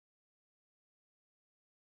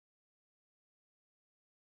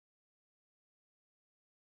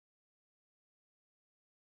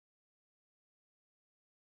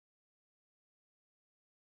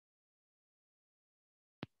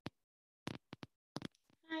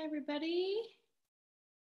Hi, everybody.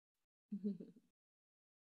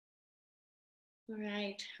 All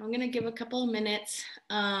right, I'm gonna give a couple of minutes.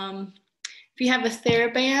 If you have a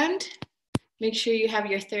TheraBand, make sure you have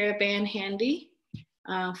your TheraBand handy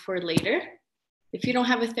for later. If you don't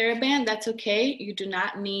have a TheraBand, that's okay. You do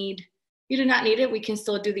not need it. We can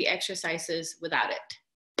still do the exercises without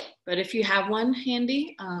it. But if you have one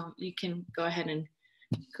handy, you can go ahead and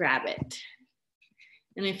grab it.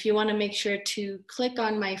 And if you want to make sure to click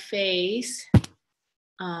on my face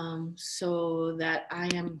so that I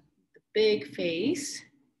am the big face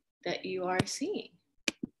that you are seeing.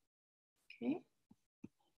 Okay.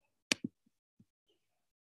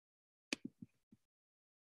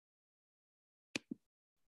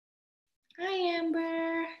 Hi,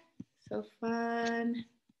 Amber. So fun to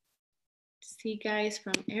see guys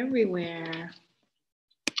from everywhere.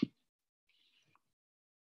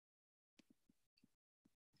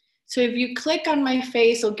 So if you click on my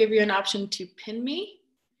face, it'll give you an option to pin me.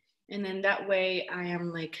 And then that way I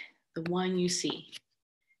am like the one you see.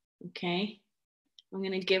 Okay. I'm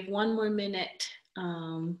gonna give one more minute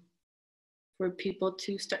for people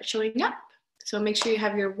to start showing up. So make sure you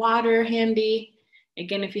have your water handy.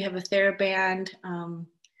 Again, if you have a TheraBand,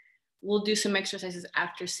 we'll do some exercises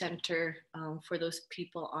after center for those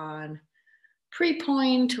people on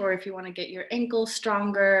PrePointe, or if you want to get your ankles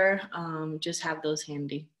stronger, just have those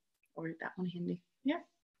handy, or that one handy. Yeah.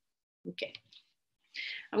 Okay.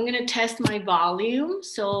 I'm going to test my volume,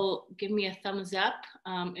 so give me a thumbs up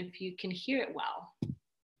if you can hear it well.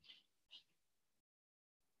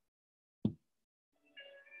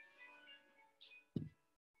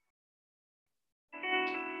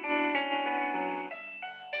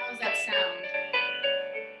 How's that sound?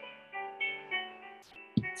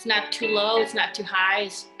 It's not too low, it's not too high,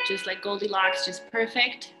 it's just like Goldilocks, just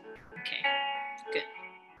perfect. Okay, good.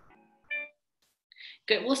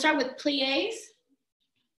 Good, we'll start with pliés.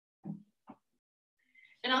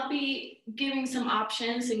 And I'll be giving some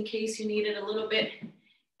options in case you need it a little bit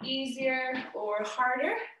easier or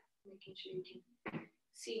harder. Making sure you can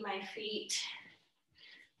see my feet.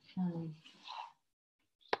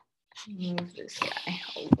 Move this guy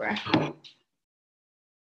over.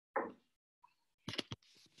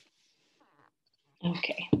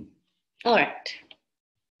 Okay, all right.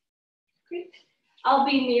 Great. I'll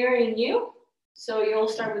be mirroring you. So you'll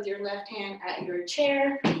start with your left hand at your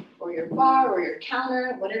chair or your bar or your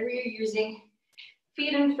counter, whatever you're using.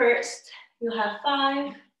 Feet in first. You'll have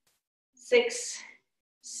 5, 6,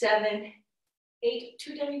 7, 8,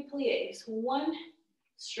 2 demi-pliés. 1,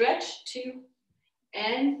 stretch, 2,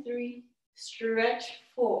 and 3, stretch,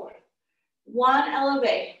 4. 1,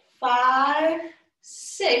 elevate, 5,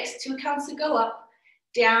 6, 2 counts to go up,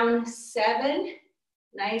 down, 7,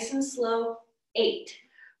 nice and slow, 8.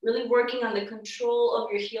 Really working on the control of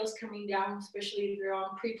your heels coming down, especially if you're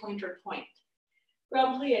on PrePointe or point.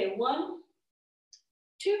 Grand plie, 1,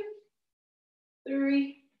 2,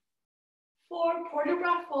 3, 4, port de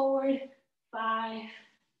bras forward, 5,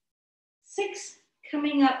 6,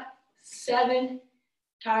 coming up, 7,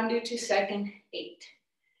 tendu to second, 8.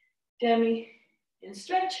 Demi and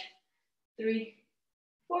stretch, 3,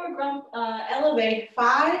 4, grand, elevate,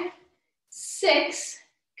 5, 6,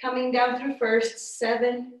 coming down through first,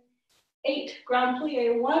 7, 8, grand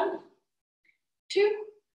plie, 1, 2,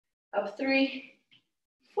 up 3,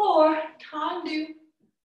 4, tendu,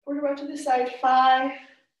 port de bras to the side, 5,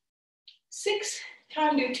 6,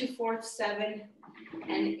 tendu to fourth, 7,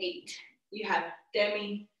 and 8. You have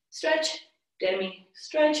demi, stretch,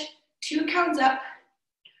 2 counts up.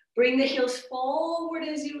 Bring the heels forward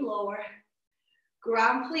as you lower.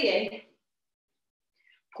 Grand plie.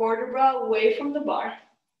 Port de bras away from the bar.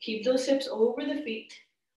 Keep those hips over the feet.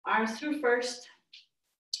 Arms through first.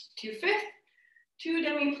 To fifth. 2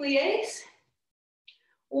 demi-pliés.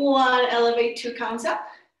 1, elevate, 2 counts up.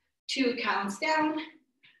 2 counts down.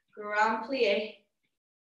 Grand plie.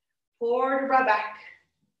 Port de bras back.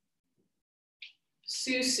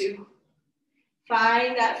 Susu.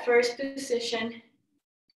 Find that first position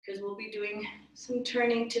because we'll be doing some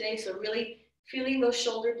turning today. So really feeling those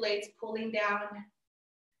shoulder blades pulling down,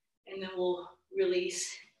 and then we'll release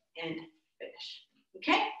and finish.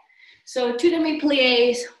 Okay? So 2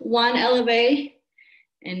 demi-pliés, 1 elevate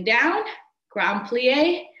and down, grand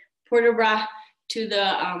plie, port de bras to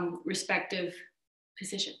the respective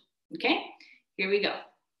position. Okay? Here we go.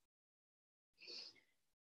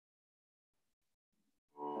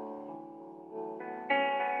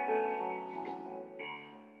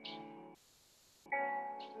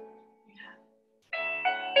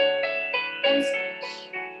 And switch.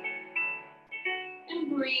 And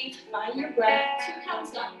breathe, find your breath, 2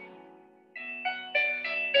 counts up.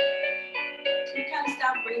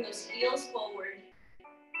 down, bring those heels forward.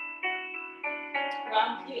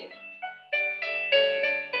 Round plie.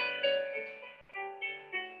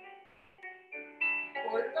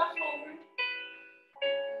 Forward rock forward.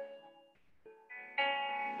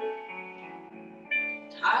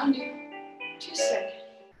 Tendu. 2 seconds.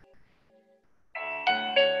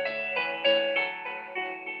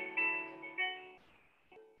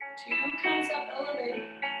 Two comes up, elevate.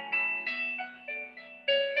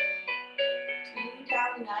 Two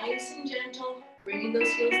down, nice and gentle, bringing those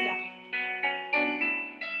heels down.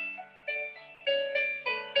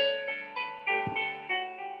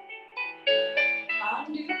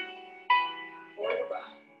 Tendu. Forward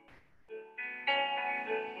rock.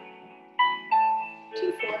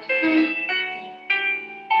 2, 4.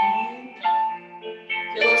 And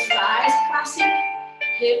feel those thighs crossing,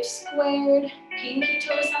 hips squared, pinky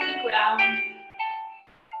toes on the ground.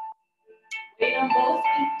 Weight on both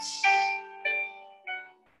feet.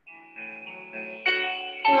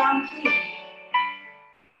 Round plie.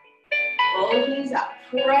 Both knees up.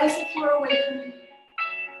 Press the floor away from you.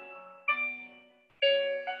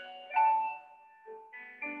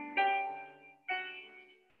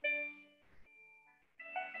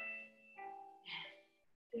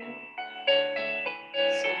 Down.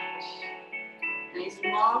 Switch. Nice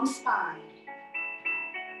long spine.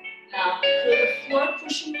 Now feel the floor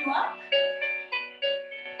pushing you up.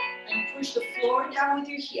 And push the floor down with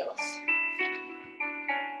your heels.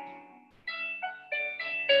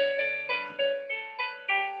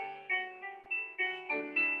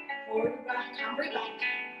 Forward, back, come right back.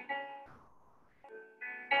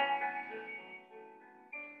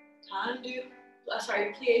 Tendu,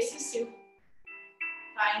 plie sissou.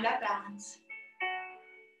 Find that balance.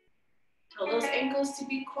 Tell those ankles to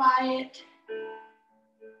be quiet.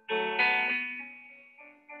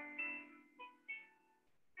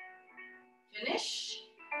 Finish.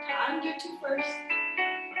 Tendu to first.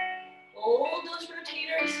 Hold those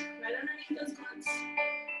rotators right underneath those glutes.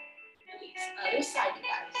 Release. Other side, you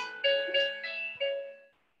guys.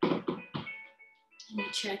 Let me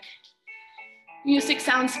check. Music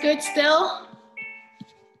sounds good still?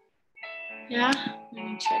 Yeah? Let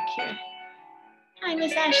me check here. Hi,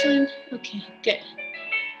 Miss Ashlyn. Okay, good.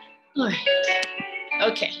 All right.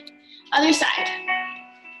 Okay, other side.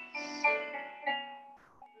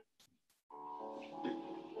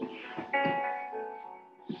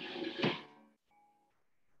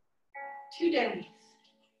 Two down knees.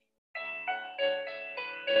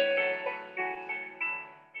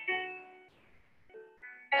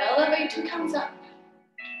 Elevate, 2 comes up.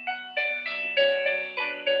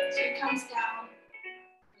 2 comes down.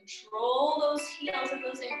 Control those heels and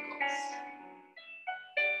those ankles.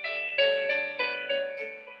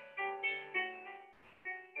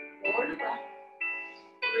 Forward breath.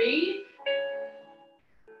 Breathe.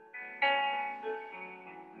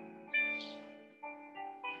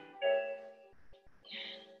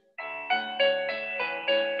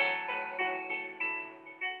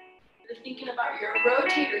 You're thinking about your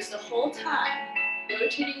rotators the whole time.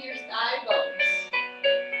 Rotating your thigh bones.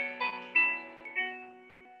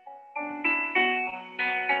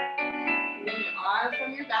 Moving your arm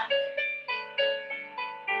from your back.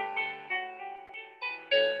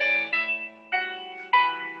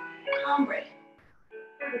 Ombre.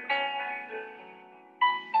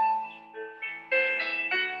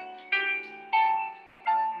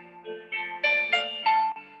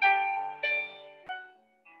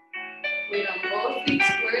 Weight on both feet,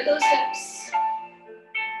 square those hips.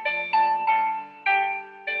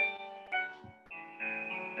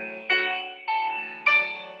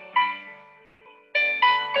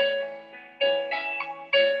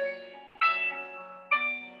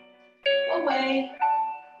 Away.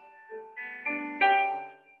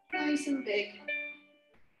 Nice and big.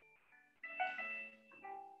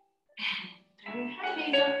 Hi,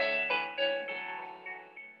 Hazel.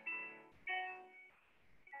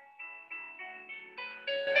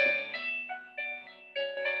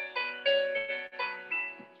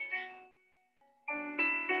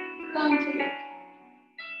 Long plie.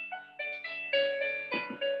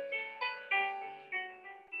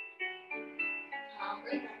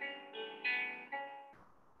 Right back.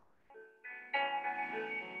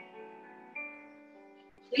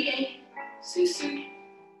 Plie, sissou.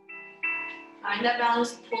 Find that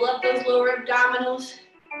balance, pull up those lower abdominals,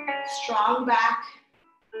 strong back,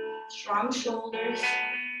 strong shoulders,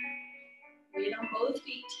 weight on both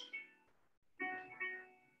feet.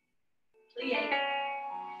 Plie,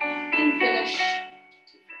 and finish.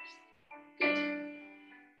 Good.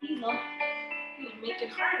 Eagle, you can make it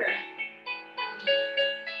harder.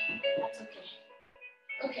 That's okay.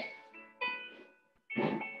 Okay.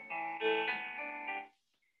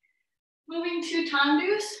 two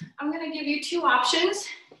tendus, I'm gonna give you two options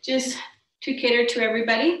just to cater to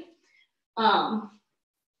everybody.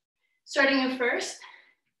 Starting at first,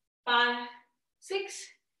 5, 6,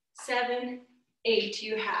 7, 8.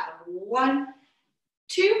 You have 1,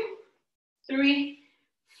 2, 3,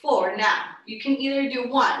 4. Now, you can either do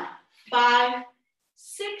 1, 5,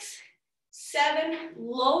 6, 7,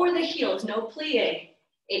 lower the heels, no plie,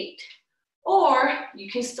 8. Or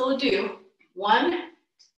you can still do 1,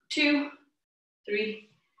 2, 3,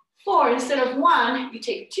 4. Instead of 1, you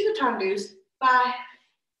take 2 tendus, 5,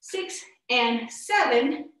 6, and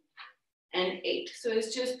 7, and 8. So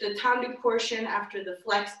it's just the tendu portion after the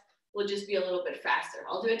flex will just be a little bit faster.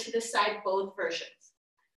 I'll do it to the side, both versions.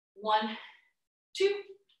 1, 2,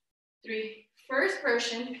 3. First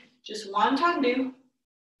version, just 1 tendu,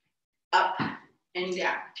 up and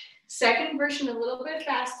down. Second version, a little bit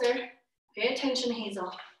faster. Pay attention,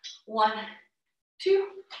 Hazel. 1, 2,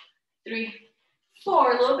 3,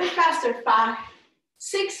 4. A little bit faster. 5,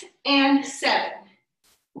 6, and 7,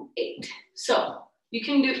 8. So you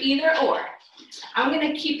can do either or. I'm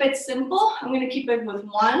gonna keep it simple. I'm gonna keep it with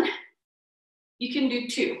 1. You can do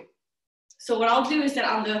 2. So what I'll do is that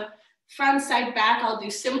on the front side back, I'll do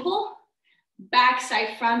simple. Back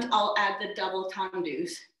side front, I'll add the double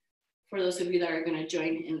tendus for those of you that are gonna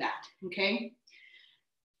join in that, okay?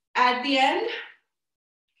 At the end,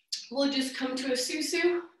 we'll just come to a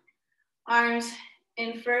susu, arms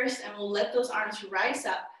in first, and we'll let those arms rise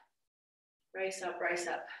up, rise up, rise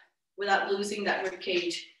up, without losing that rib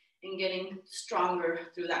cage and getting stronger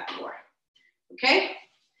through that core, okay?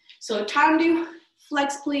 So tendu,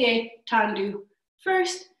 flex plie, tendu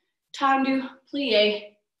first, tendu,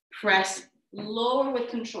 plie, press, lower with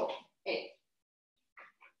control. Hey.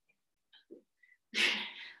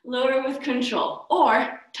 Lower with control.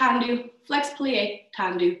 Or tendu, flex plie,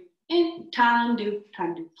 tendu, in, tendu,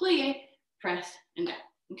 tendu, plie, press, and down,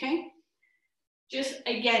 okay? Just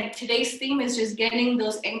again, today's theme is just getting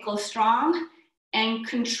those ankles strong and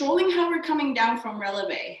controlling how we're coming down from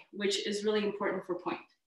releve, which is really important for point.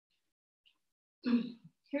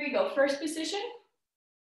 Here we go, first position.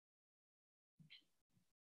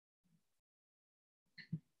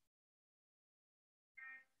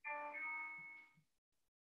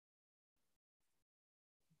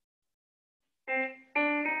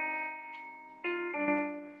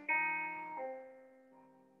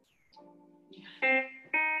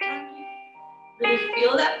 Really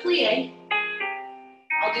feel that plie.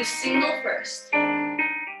 I'll do single first.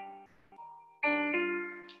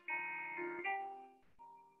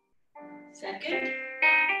 Second,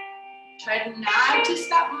 try not to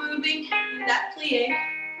stop moving in that plie.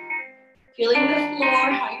 Feeling the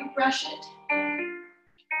floor, how you brush it.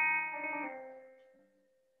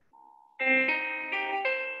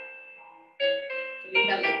 Getting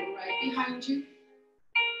that leg right behind you.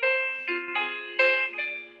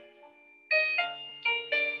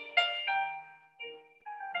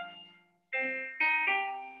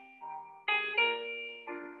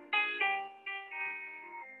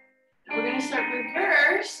 Now we're gonna start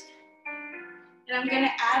reversed, and I'm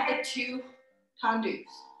gonna add the 2 tendus.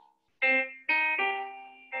 You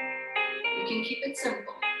can keep it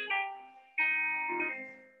simple.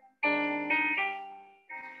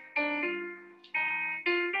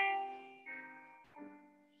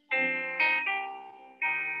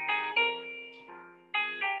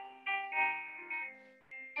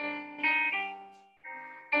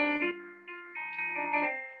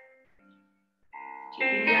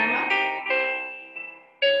 Keeping the arm up.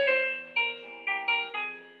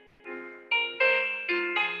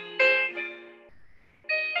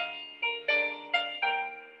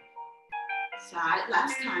 Side,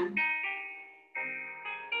 last time.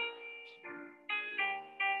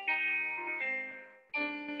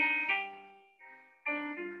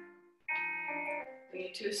 Bring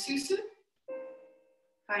it to a susu.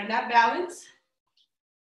 Find that balance.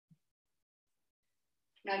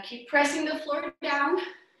 Now keep pressing the floor down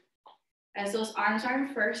as those arms are in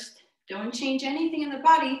first. Don't change anything in the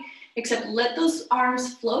body except let those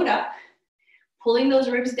arms float up, pulling those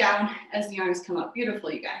ribs down as the arms come up. Beautiful,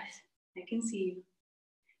 you guys. I can see you.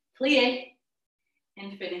 Plie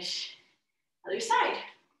and finish. Other side.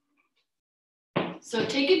 So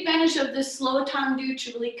take advantage of this slow tendu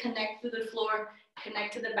to really connect to the floor,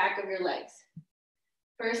 connect to the back of your legs.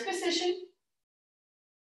 First position.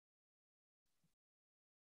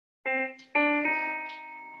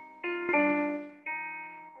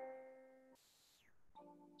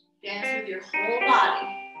 Dance with your whole body.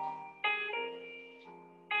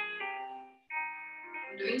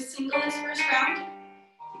 I'm doing single this first round.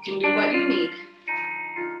 You can do what you need.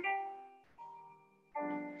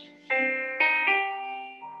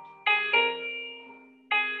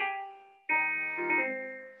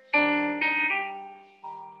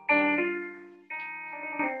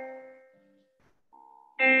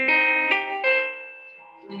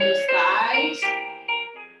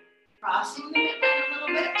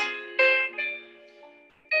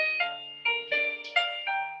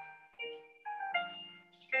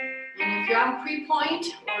 down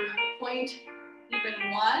pre-point or point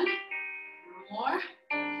even one or more.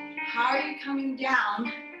 How are you coming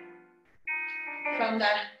down from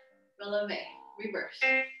that releve? Reverse.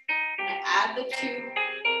 I'm gonna add the 2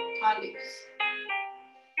 tendus.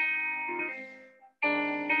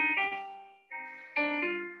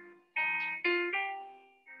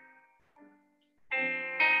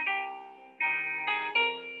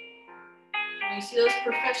 When you see those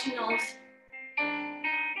professionals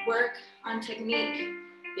work on technique,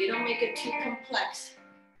 they don't make it too complex.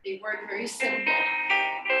 They work very simple.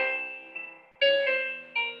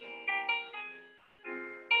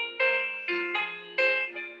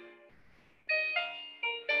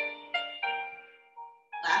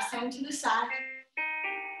 Last time to the side.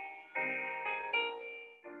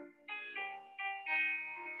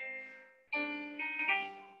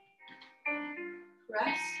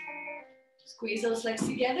 Press. Squeeze those legs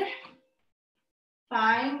together.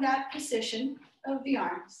 Find that position of the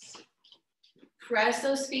arms. Press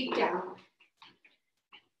those feet down.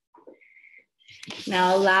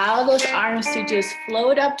 Now allow those arms to just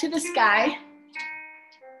float up to the sky.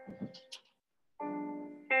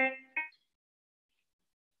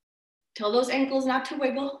 Tell those ankles not to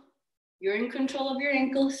wiggle. You're in control of your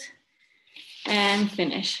ankles. And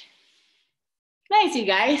finish. Nice, you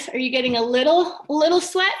guys. Are you getting a little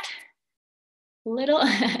sweat? A little?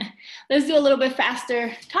 Let's do a little bit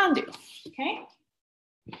faster tendu, okay?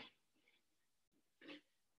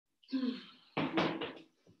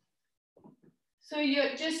 So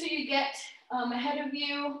just so you get ahead of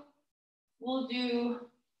you, we'll do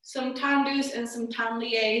some tendus and some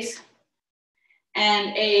tenliers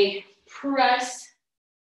and a press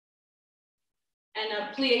and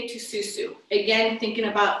a plie to susu. Again, thinking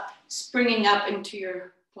about springing up into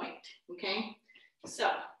your point, okay? So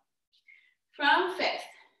from 5th,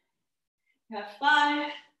 you have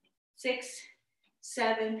 5, 6,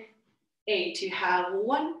 7, 8. You have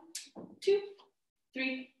 1, 2,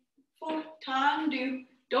 3, 4, tendu.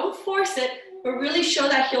 Don't force it, but really show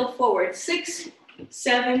that heel forward. 6,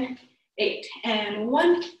 7, 8. And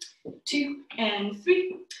 1, 2, and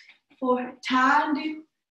 3, 4. Tendu,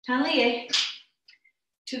 tenlie.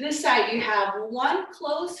 To this side, you have 1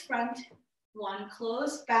 closed front, 1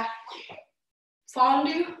 closed back.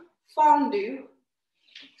 Fondu, fondu,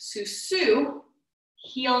 susu,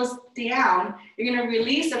 heels down. You're gonna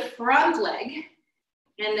release the front leg,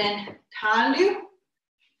 and then tendu,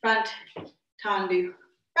 front, tendu,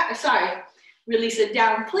 back. Sorry, release it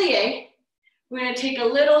down, plie. We're gonna take a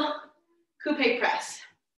little coupe press.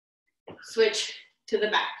 Switch to the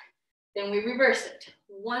back. Then we reverse it.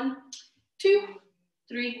 1, 2,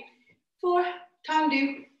 3, 4,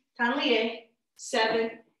 tendu, tenlie,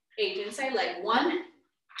 7, 8. Inside leg. 1,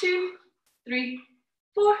 2, 3,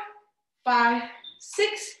 4, 5,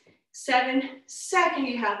 6, 7. Second,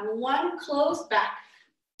 you have 1 closed back,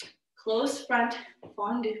 closed front,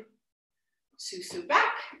 fondu, susu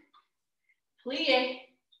back, plie,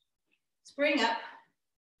 spring up,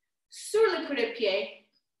 sur le coup de pied.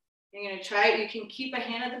 You're gonna try it. You can keep a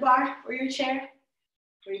hand at the bar or your chair,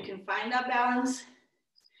 or you can find that balance.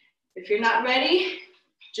 If you're not ready,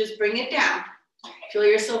 just bring it down. Feel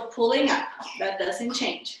yourself pulling up. That doesn't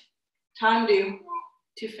change. Tendu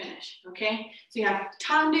to finish, okay? So you have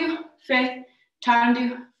tendu, 5th,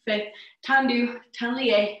 tendu, 5th, tendu,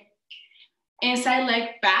 tenlie. Inside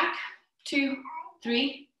leg back, 2,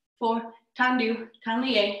 3, 4, tendu,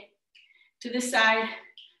 tenlie. To the side,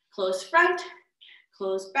 close front,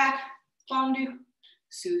 close back, fondu,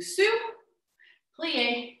 susu,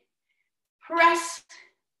 plie, press.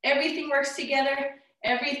 Everything works together.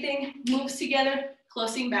 Everything moves together.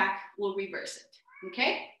 Closing back, we'll reverse it,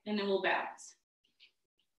 okay? And then we'll balance.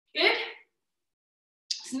 Good?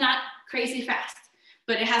 It's not crazy fast,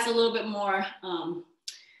 but it has a little bit more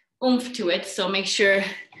oomph to it, so make sure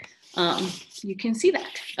you can see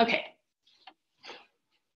that. Okay.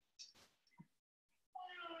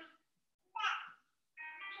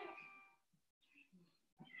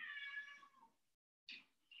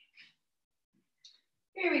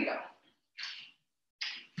 Here we go.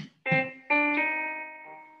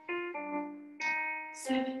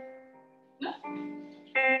 Seven. No.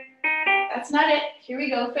 That's not it. Here we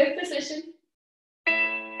go. 5th position.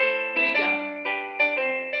 Here we go.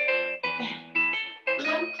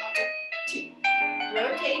 1, 2.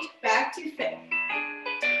 Rotate back to 5th.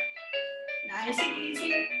 Nice and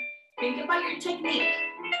easy. Think about your technique.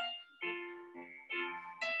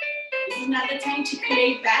 This is not the time to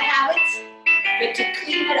create bad habits, but to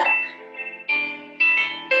clean it up.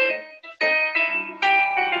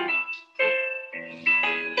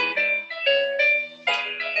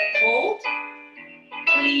 Hold,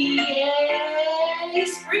 plie,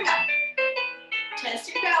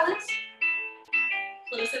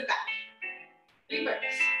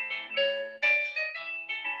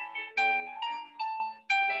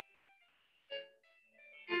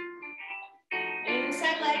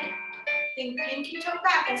 Think pinky toe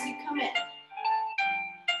back as you come in.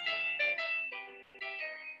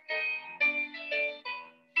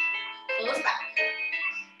 Close back.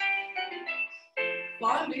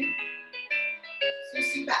 Fondu.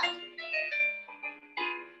 Susu back.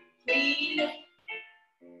 Lead.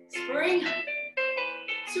 Spring.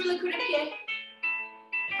 Sur le coup de pied.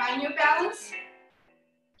 Find your balance.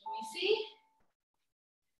 Let me see.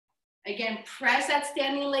 Again, press that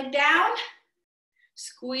standing leg down.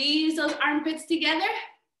 Squeeze those armpits together.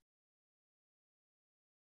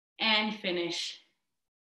 And finish.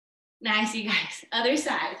 Nice, you guys. Other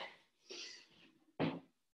side.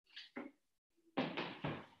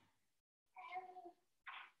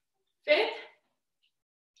 Fifth.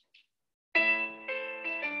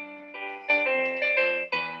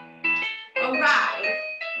 Arrive.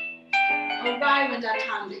 Arrive in that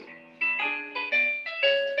tandu.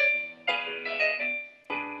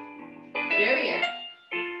 Barrier.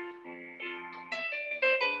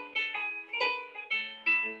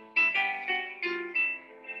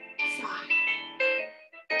 Side.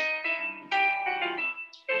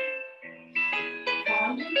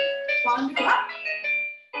 Fondu. Fondu up.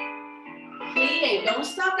 Plie. Don't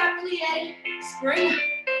stop that plie. Spring up.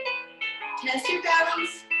 Test your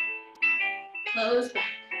balance. Close back.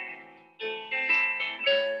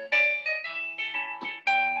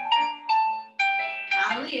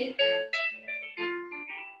 Analia.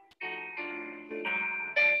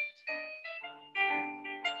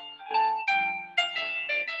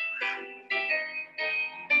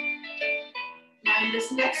 Now in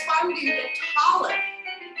this next one, you get taller.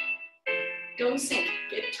 Don't sink.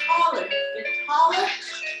 Get taller. Get taller.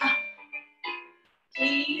 Up.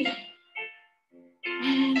 Plie.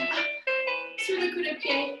 And up. Sur le coup de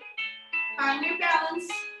pied. Find your balance.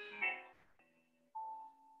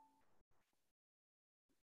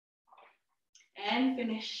 And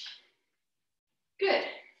finish. Good.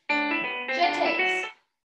 Jetés.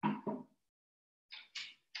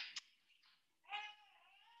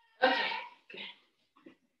 Okay, good.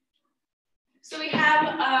 So we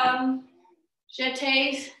have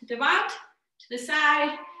jetés devant to the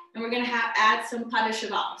side, and we're gonna add some pas de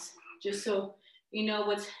chevals, just so you know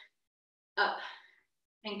what's up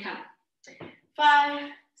and coming.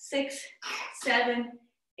 5, 6, 7,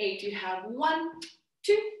 8. You have 1,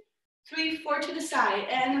 2, 3, 4 to the side,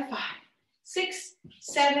 and 5, 6,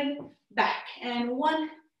 7, back, and 1,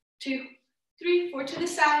 2, 3, 4 to the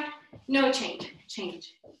side. No change,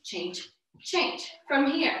 change, change, change.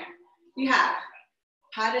 From here, you have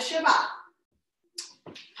pas de cheval,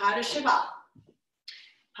 pas de cheval,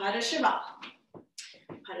 pas de cheval,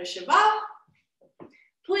 pas de cheval,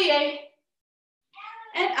 plie,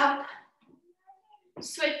 and up,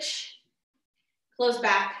 switch, close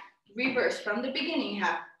back, reverse. From the beginning, you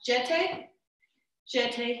have jeté,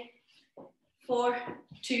 jeté, 4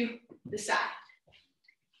 to the side.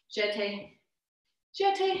 Jeté,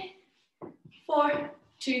 jeté, 4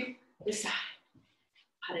 to the side.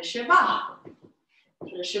 Pas de cheval,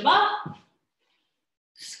 pas de cheval,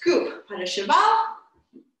 scoop, pas de cheval,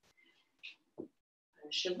 pas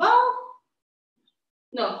de cheval.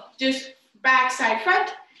 No, just back, side,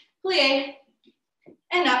 front, plie,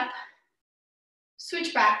 and up,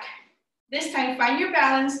 switch back. This time, find your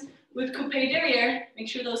balance with coupe derrière. Make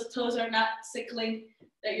sure those toes are not sickling,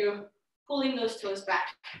 that you're pulling those toes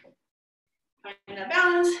back. Find that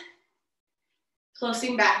balance,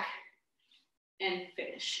 closing back, and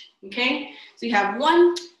finish, okay? So you have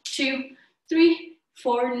 1, 2, 3,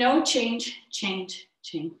 4, no change, change,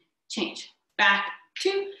 change, change. Back,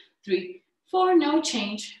 2, 3, 4, no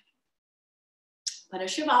change. Pas de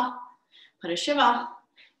cheval, pas de cheval,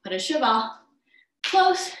 pas de cheval.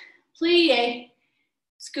 Close, plie,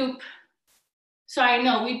 scoop. Sorry,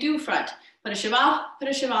 no, we do front. Pas de cheval, pas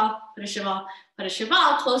de cheval, pas de cheval, pas de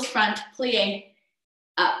cheval, close front, plie,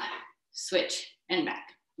 up, switch, and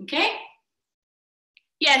back, okay?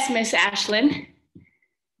 Yes, Miss Ashlyn.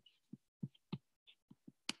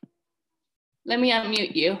 Let me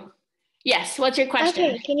unmute you. Yes, what's your question?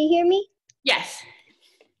 Okay, can you hear me? Yes.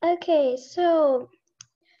 Okay, so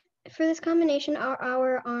for this combination, are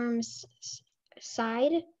our arms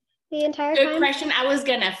side the entire time? Good question. I was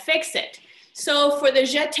gonna fix it. So for the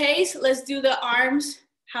jetés, let's do the arms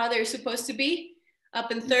how they're supposed to be.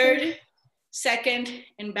 Up in third, second,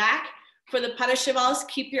 and back. For the pas de chevals,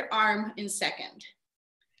 keep your arm in second.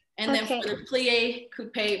 And then for the plie,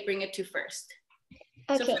 coupe, bring it to first.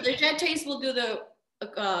 So for the jetés, we'll do the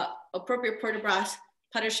appropriate port de bras.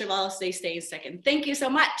 Pas de chevals, they stay in second. Thank you so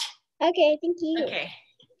much. Okay, thank you.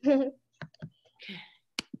 Okay.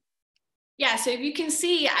 Yeah, so if you can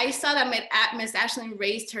see, I saw that Miss Ashlyn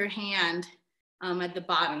raised her hand at the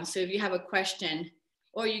bottom. So if you have a question,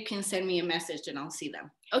 or you can send me a message and I'll see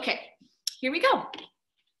them. Okay, here we go.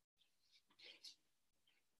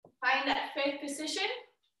 Find that 5th position.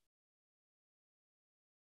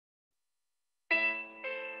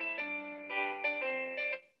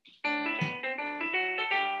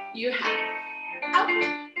 You have out,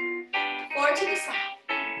 4 to the side,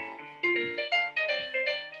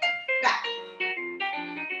 back.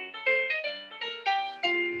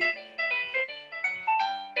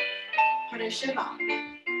 Parashava,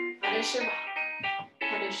 parashava,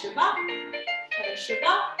 parashava,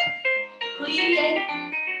 parashava, plie,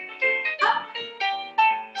 up,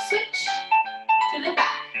 switch to the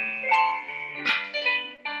back,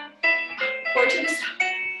 4 to the side.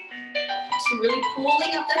 So really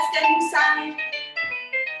pulling up that standing side.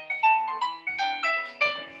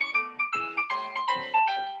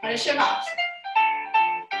 Parashava.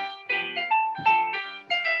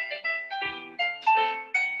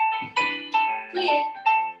 Plie.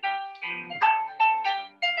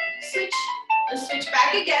 Switch. Let's switch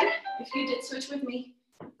back again. If you did switch with me,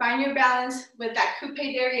 find your balance with that coupe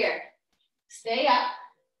derriere. Stay up.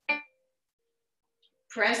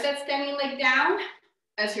 Press that standing leg down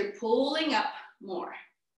as you're pulling up more.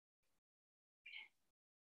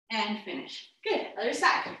 And finish. Good. Other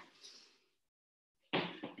side. How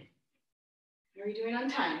are we doing on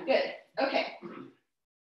time? Good. Okay.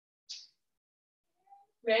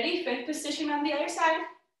 Ready? 5th position on the other side.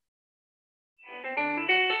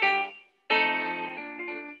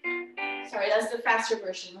 Sorry, that's the faster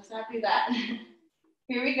version. Let's not do that.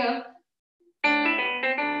 Here we go. Up.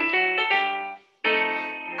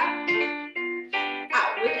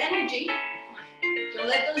 Out with energy. Don't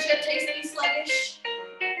let those jet takes be sluggish.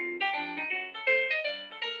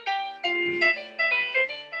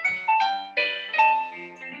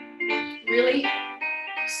 Really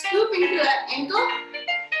scooping through that ankle.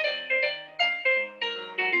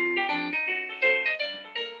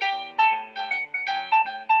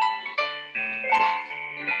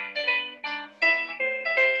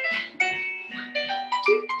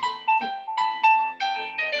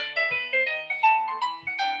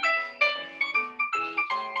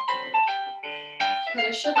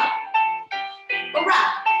 Shiva.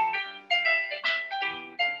 Around.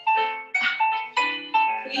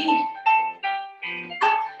 Clean.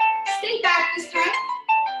 Up. Stay back this time.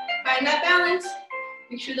 Find that balance.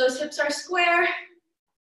 Make sure those hips are square.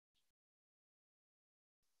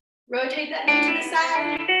 Rotate that knee to the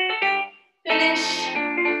side. Finish.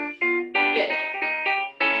 Good.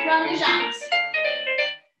 Round the jambs.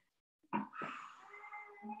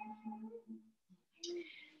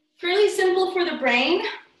 Fairly simple for the brain.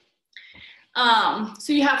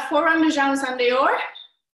 So you have 4 round de jambes en dehors.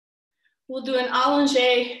 We'll do an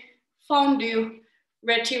allongé, fondu,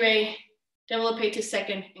 retiré, développé to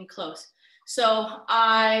second, and close. So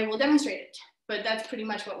I will demonstrate it, but that's pretty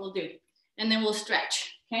much what we'll do. And then we'll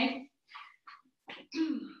stretch, okay?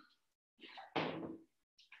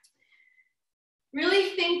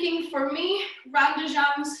 Really thinking for me, round de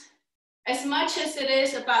jambes, as much as it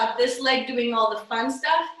is about this leg doing all the fun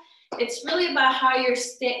stuff, it's really about how you're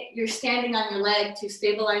standing on your leg to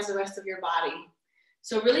stabilize the rest of your body.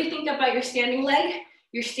 So really think about your standing leg,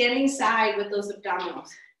 your standing side with those abdominals.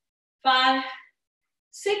 5,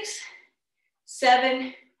 6,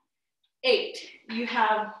 7, 8. You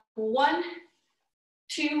have 1,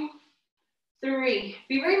 2, 3.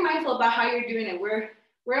 Be very mindful about how you're doing it. We're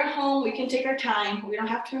at home, we can take our time. We don't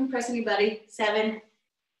have to impress anybody. 7,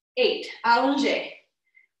 8. Allongé.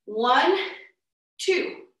 1,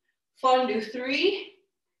 2. Fondu. 3,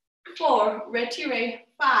 4. Retiré.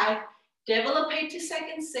 5. Développé to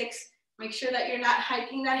second. 6. Make sure that you're not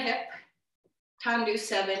hiking that hip. Tendu.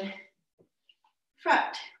 7.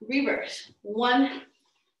 Front. Reverse. 1,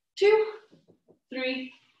 2,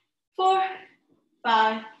 3, 4,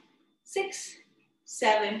 5, 6,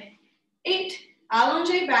 7, 8.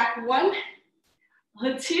 Allongé back. 1,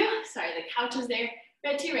 2. Sorry, the couch is there.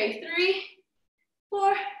 Retiré. 3,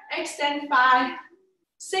 4. Extend. 5,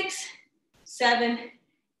 6, 7,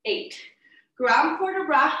 8. Ground port de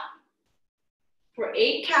bras for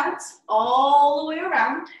 8 counts all the way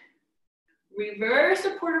around. Reverse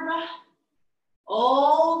the port de bras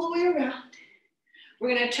all the way around.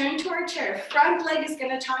 We're gonna turn to our chair. Front leg is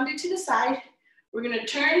gonna tendu to the side. We're gonna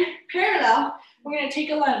turn parallel. We're gonna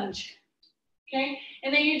take a lunge, okay?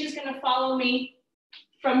 And then you're just gonna follow me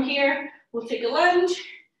from here. We'll take a lunge.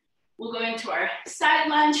 We'll go into our side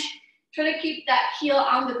lunge. Try to keep that heel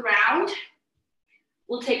on the ground.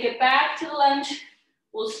 We'll take it back to the lunge.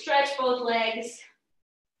 We'll stretch both legs.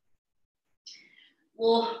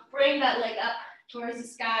 We'll bring that leg up towards the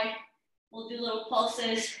sky. We'll do little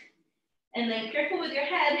pulses. And then careful with your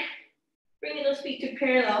head, bringing those feet to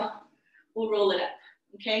parallel. We'll roll it up,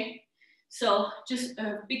 okay? So just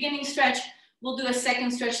a beginning stretch. We'll do a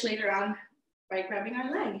second stretch later on by grabbing our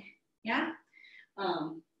leg, yeah?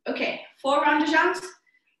 Okay, 4 round de jambes,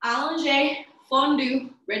 allongé,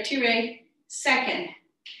 fondu, retiré, second.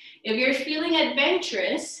 If you're feeling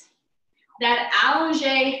adventurous, that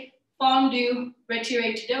allongé, fondu,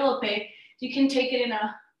 retiré to développé, you can take it in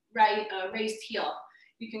a raised heel.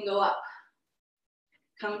 You can go up,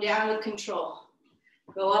 come down with control,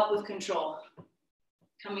 go up with control,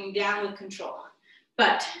 coming down with control.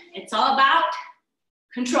 But it's all about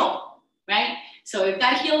control, right? So if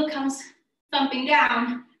that heel comes thumping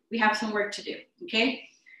down, we have some work to do, okay?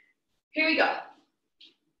 Here we go.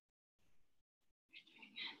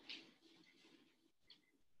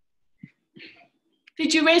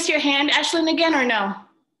 Did you raise your hand, Ashlyn, again, or no?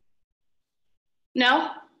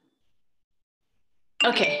 No?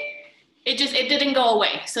 Okay, it didn't go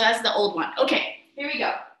away, so that's the old one. Okay, here we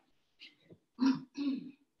go.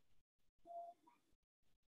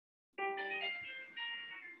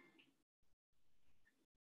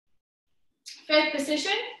 Fifth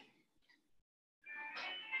position.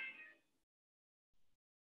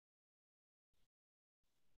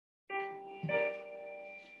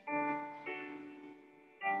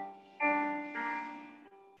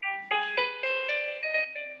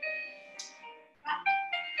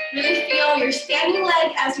 Really feel your standing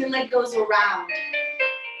leg as your leg goes around.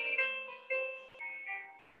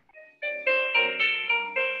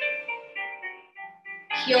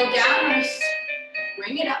 Heel down or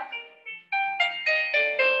bring it up.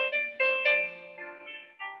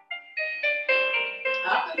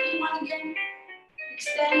 Up if you want again.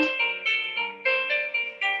 Extend.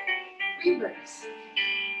 Reverse.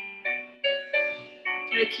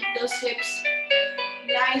 Try to keep those hips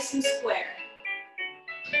nice and square.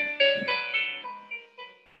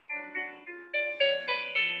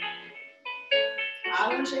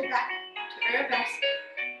 Allongé back to arabesque.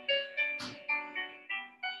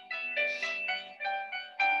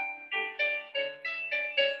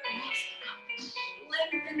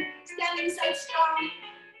 Lengthen, standing side strong.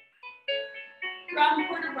 Round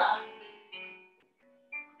quarter round.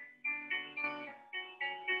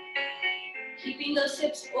 Keeping those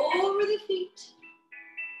hips over the feet.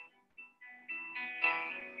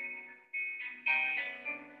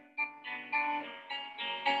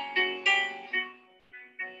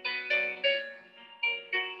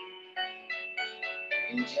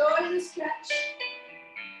 Enjoy the stretch.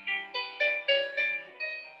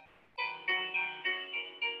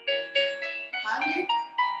 Hand,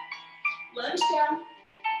 lunge down.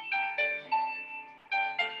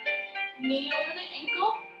 Knee over the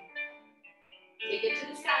ankle. Take it to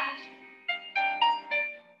the side.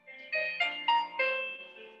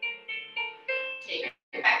 Take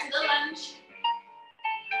it back to the lunge.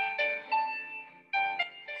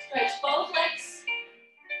 Stretch both legs.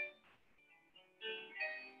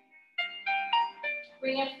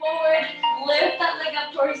 Bring it forward. Lift that leg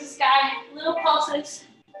up towards the sky. Little pulses.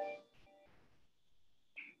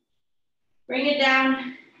 Bring it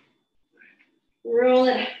down. Roll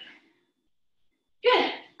it up.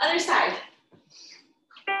 Good. Other side.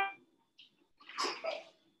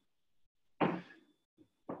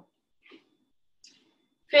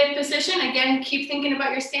 Fifth position. Again, keep thinking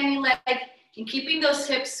about your standing leg and keeping those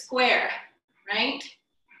hips square, right?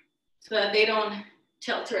 So that they don't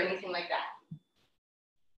tilt or anything like that.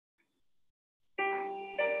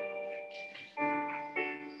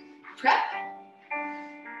 Prep.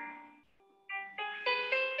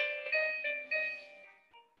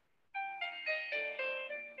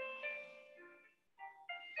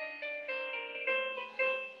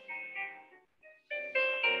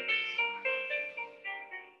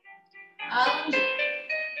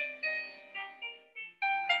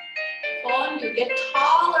 Fondu. Get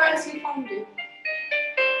taller as you fondu.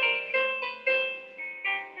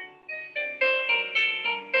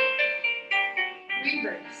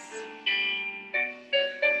 Reverse.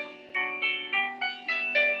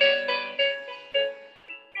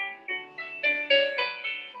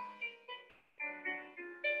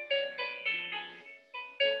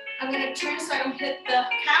 I'm going to turn so I don't hit the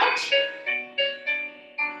couch.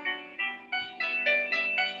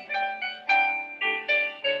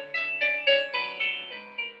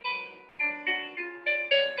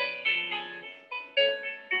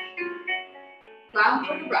 Round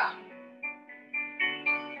for the round.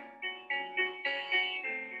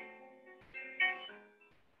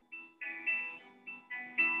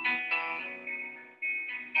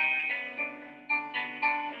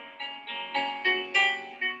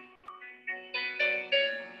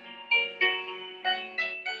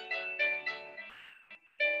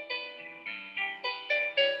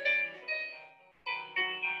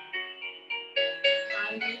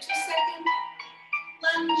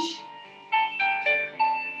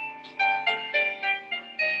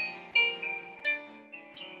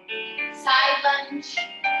 side lunge.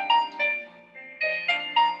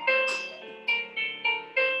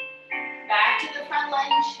 Back to the front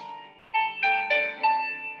lunge.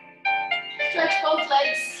 Stretch both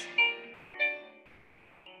legs.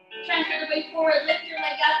 Transfer the weight forward, lift your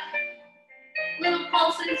leg up. Little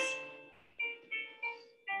pulses.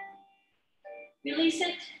 Release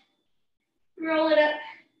it. Roll it up.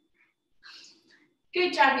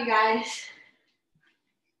 Good job, you guys.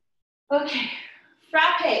 Okay,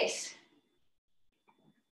 frappes.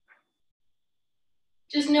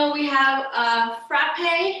 Just know we have a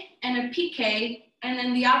frappe and a piqué, and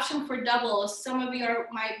then the option for doubles. Some of you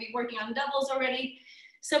might be working on doubles already.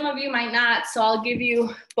 Some of you might not, so I'll give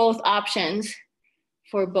you both options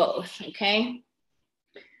for both, okay?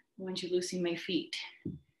 I want you loosening my feet.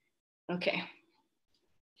 Okay.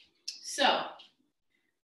 So,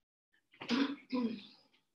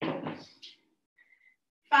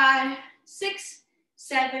 5, 6,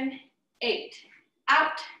 7, 8.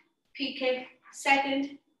 Out, piqué,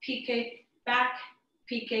 second, piqué, back,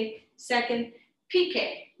 piqué, second,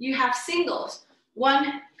 piqué. You have singles.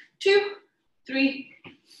 1, 2, 3,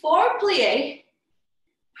 4 plie.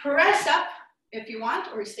 Press up if you want,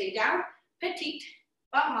 or stay down. Petite,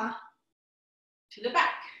 battement, to the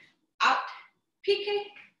back. Out, piqué,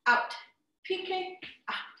 out, piqué,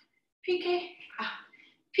 out, piqué, out,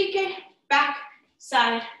 piqué, back,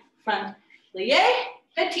 side, front, plie,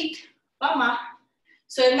 petite, battement.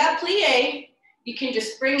 So in that plie, you can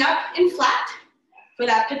just spring up and flat for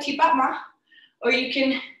that petit battement, or you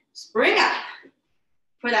can spring up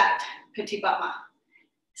for that petit battement.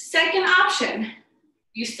 Second option,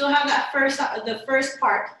 you still have that the first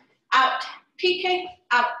part. Out, piqué,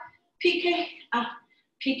 out, piqué, out,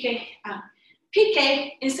 piqué, out.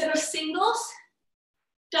 Piqué, instead of singles,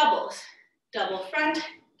 doubles. Double front,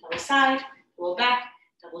 double side, double back,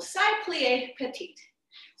 double side plie, petite.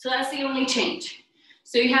 So that's the only change.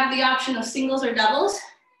 So you have the option of singles or doubles.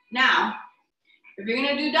 Now, if you're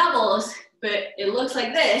gonna do doubles, but it looks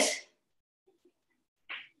like this,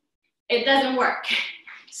 it doesn't work.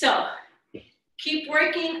 So keep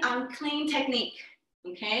working on clean technique,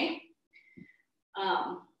 okay?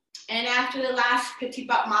 And after the last petit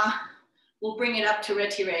battement, we'll bring it up to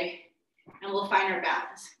retiré and we'll find our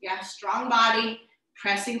balance. Yeah, strong body,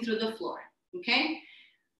 pressing through the floor, okay?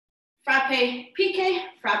 Frappe, piqué,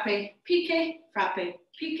 frappe, piqué, frappe,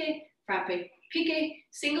 piqué, frappe, piqué.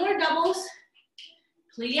 Single or doubles,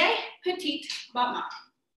 plie, petite, battement.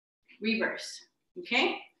 Reverse,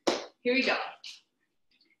 okay? Here we go.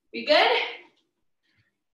 We good?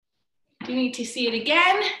 Do you need to see it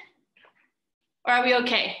again? Or are we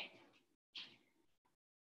okay?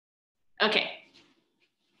 Okay.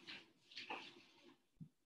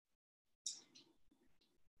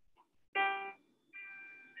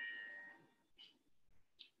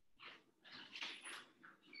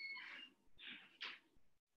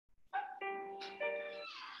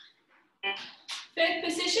 Fifth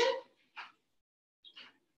position.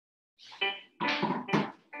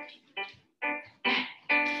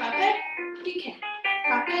 Frappe, piqué,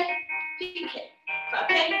 frappe, piqué,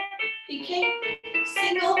 frappe, piqué,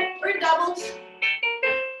 single or doubles.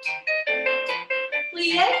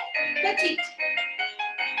 Plie, petite.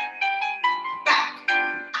 Back,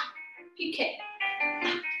 piqué,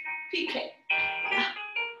 piqué,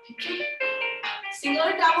 piqué. Single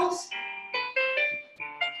or doubles.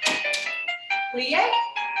 Plie.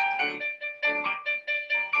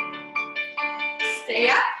 Stay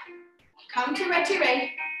up. Come to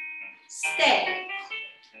retiré. Stay.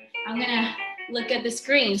 I'm gonna look at the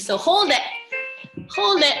screen, so hold it.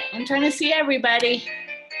 Hold it. I'm trying to see everybody.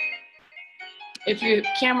 If your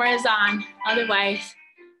camera is on, otherwise,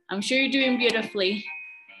 I'm sure you're doing beautifully.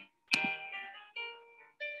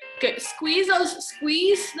 Good. Squeeze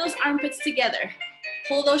those armpits together.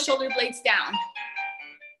 Pull those shoulder blades down.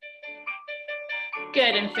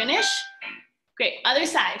 Good, and finish. Great, other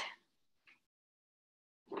side.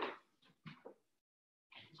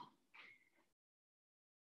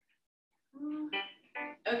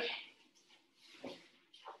 Okay.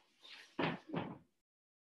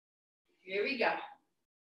 Here we go.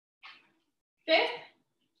 Fifth.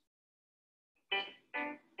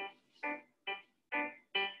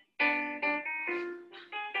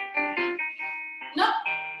 No,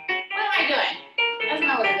 what am I doing? That's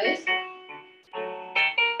not what it is.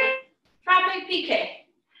 Frappe piqué.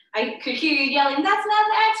 I could hear you yelling, that's not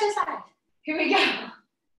the exercise. Here we go.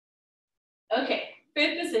 Okay,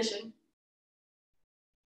 fifth position.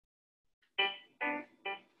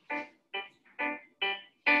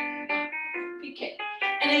 Piqué.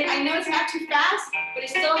 And I know it's not too fast, but it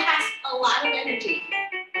still has a lot of energy.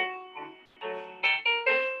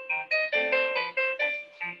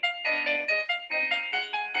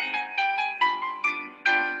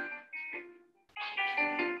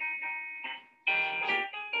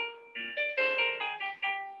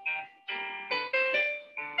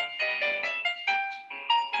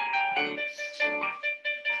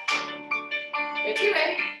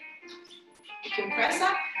 Retire. You can press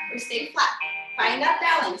up or stay flat. Find that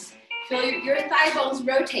balance. Feel your thigh bones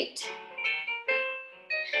rotate.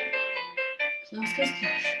 Close, close,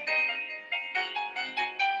 close.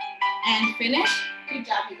 And finish. Good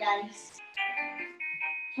job, you guys.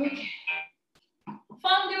 Okay.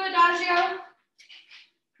 Fondu adagio.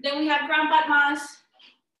 Then we have grand battements.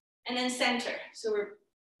 And then center. So we're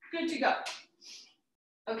good to go.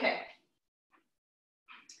 Okay.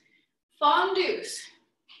 Fondus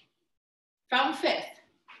from fifth.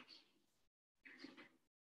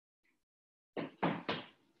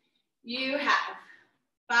 You have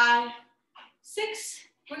 5, 6.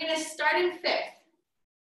 We're going to start in fifth.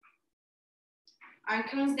 Arm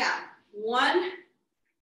comes down. 1,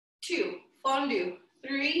 2. Fondu.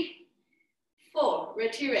 3, 4.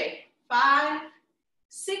 Retire. 5,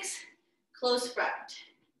 6. Close front.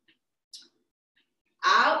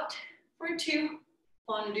 Out for 2.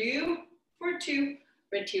 Fondu for 2.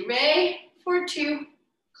 Retire for 2.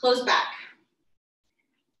 Close back.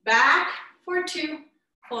 Back for 2.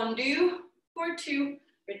 Fondu for 2.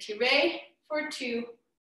 Retire for 2.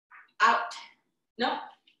 Out. No.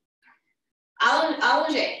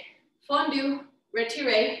 Allongé. Fondu.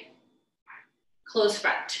 Retire. Close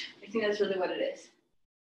front. I think that's really what it is.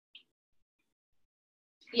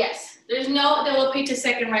 Yes. There's no développé to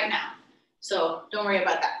second right now. So don't worry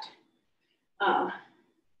about that.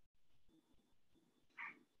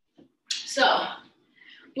 So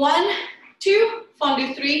 1, 2,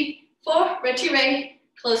 fondu 3, 4, retire,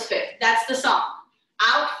 close fifth. That's the song.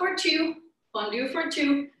 Out for 2, fondu for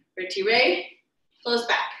 2, retire, close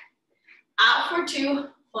back. Out for 2,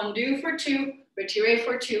 fondu for 2, retire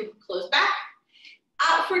for 2, close back.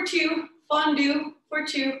 Out for 2, fondu for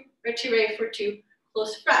 2, retire for 2,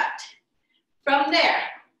 close front. From there,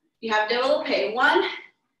 you have développé. 1,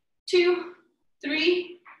 2,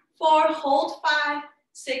 3, 4, hold 5,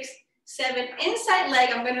 6, 7. Inside leg,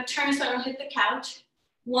 I'm going to turn so I don't hit the couch.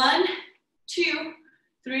 1, 2,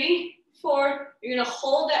 3, 4. You're going to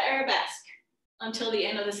hold that arabesque until the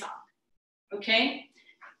end of the song. Okay?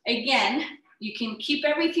 Again, you can keep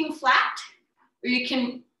everything flat, or you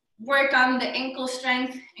can work on the ankle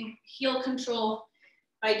strength and heel control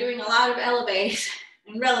by doing a lot of elevés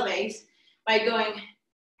and relevés by going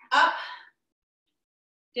up,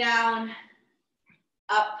 down,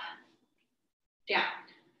 up, down.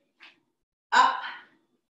 Up,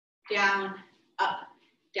 down, up,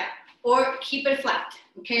 down. Or keep it flat,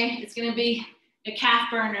 okay? It's gonna be a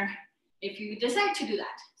calf burner if you decide to do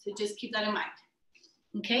that. So just keep that in mind,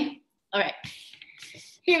 okay? All right,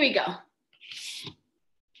 here we go.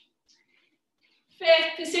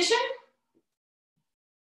 Fifth position.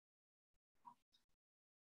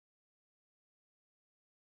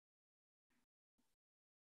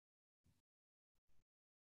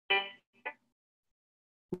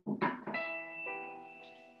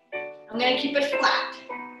 I'm gonna keep it flat.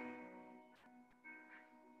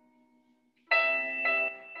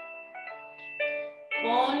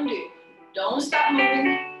 Fondu. Don't stop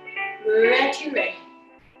moving. Retire.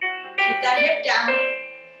 Keep that hip down.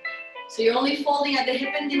 So you're only folding at the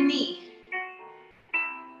hip and the knee.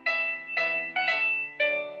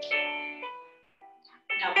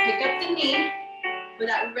 Now pick up the knee for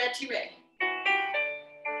that retire.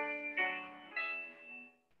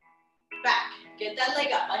 Back. Get that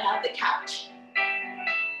leg up. I have the couch.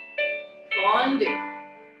 Fondu.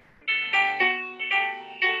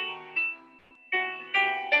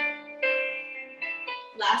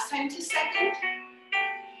 Last time to second.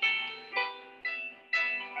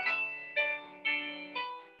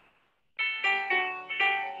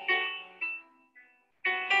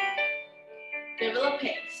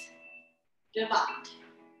 Développés. Devant.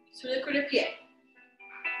 Sur le coup de pied.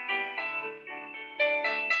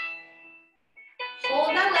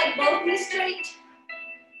 Hold that leg, both knees straight.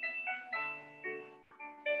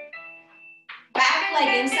 Back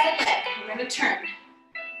leg, inside leg. We're going to turn.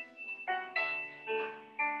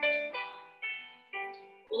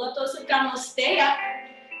 Pull up those abdominals, stay up.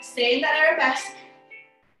 Stay in that arabesque.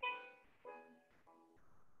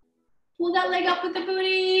 Pull that leg up with the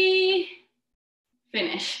booty.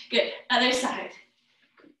 Finish. Good. Other side.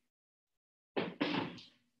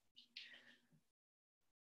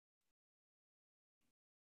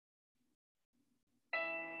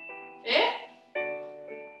 Eh?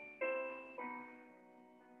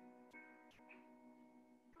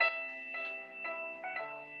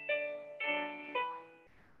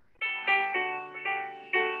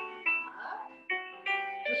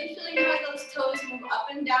 Really feeling how those toes move up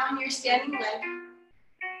and down your standing leg.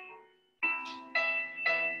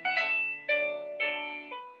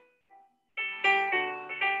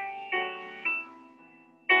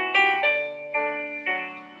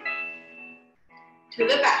 to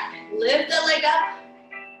the back. Lift the leg up.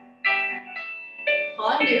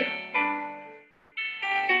 Undo.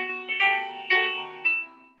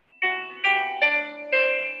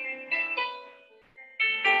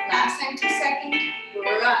 Last 90 seconds,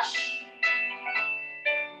 rush.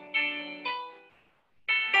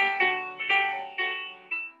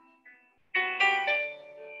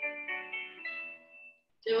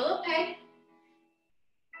 Still okay.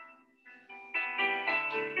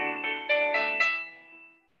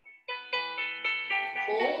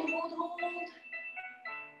 Hold, hold, hold.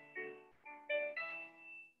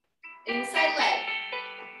 Inside leg.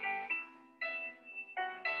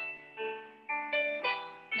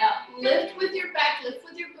 Now lift with your back, lift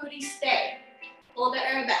with your booty, stay. Hold the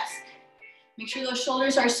arabesque. Make sure those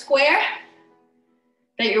shoulders are square,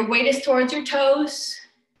 that your weight is towards your toes.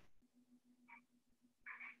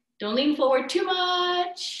 Don't lean forward too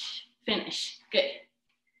much. Finish, good.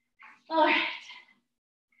 All right.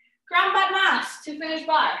 Ground butt mass to finish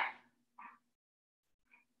bar.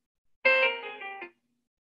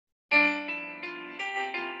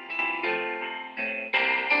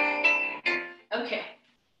 Okay.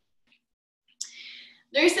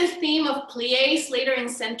 There's this theme of pliés later in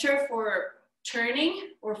center for turning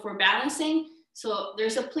or for balancing. So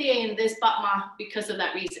there's a plié in this butt ma because of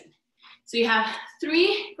that reason. So you have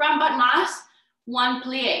 3 ground butt mas, 1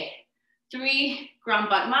 plié. 3 ground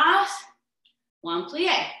butt mas, 1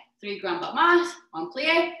 plié. 3 ground butt mas, 1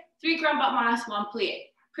 plié. 3 ground butt mas, 1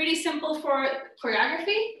 plié. Pretty simple for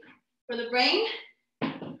choreography, for the brain.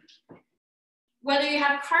 Whether you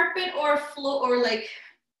have carpet or floor or like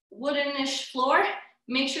woodenish floor,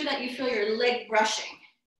 make sure that you feel your leg brushing,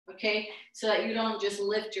 okay? So that you don't just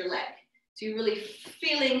lift your leg. So you're really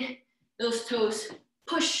feeling those toes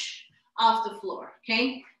push off the floor,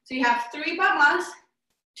 okay? So you have 3 butt mas,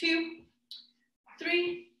 2,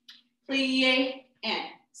 3, plie, and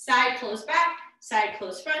side close back, side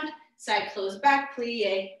close front, side close back,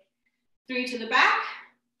 plie, 3 to the back,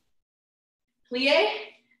 plie,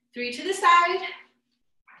 3 to the side,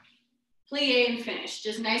 plie, and finish.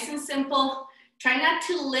 Just nice and simple. Try not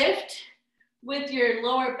to lift with your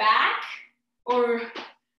lower back or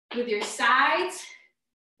with your sides,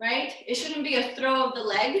 right? It shouldn't be a throw of the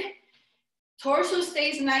leg. Torso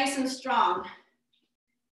stays nice and strong,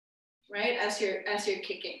 right, as you're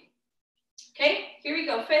kicking. Okay, here we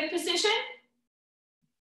go, 5th position.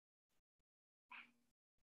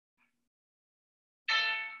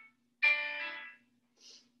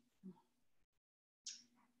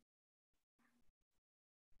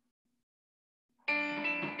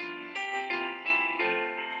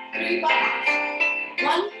 Three buttons.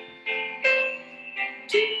 1,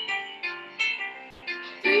 2,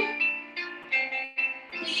 3.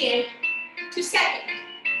 Plie to second.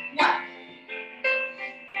 1.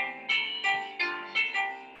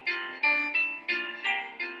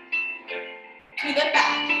 To the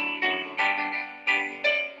back.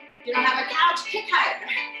 If you don't have a couch, kick higher.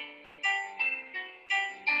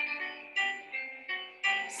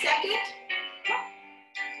 Second.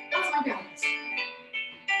 That's my balance.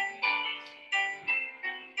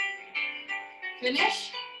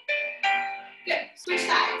 Finish. Good. Switch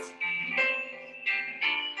sides.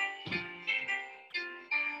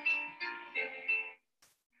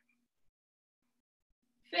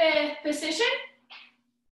 Fifth position.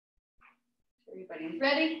 Everybody's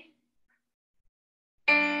ready.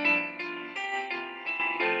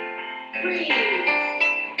 Breathe.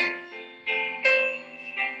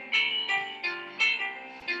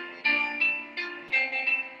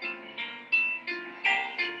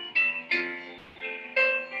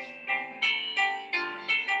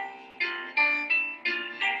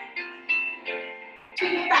 To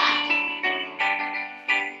the back.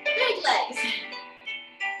 Big legs.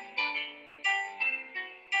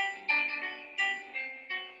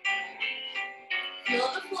 Feel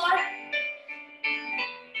the floor.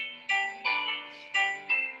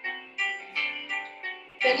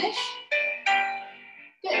 Finish.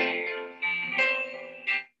 Good.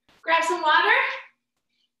 Grab some water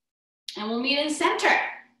and we'll meet in center.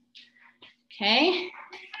 Okay.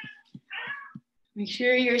 Make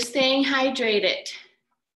sure you're staying hydrated.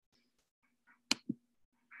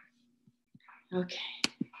 Okay.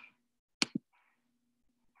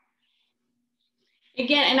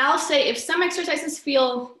 Again, and I'll say if some exercises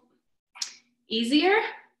feel easier,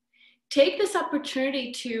 take this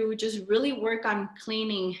opportunity to just really work on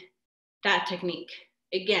cleaning that technique.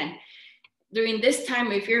 Again, during this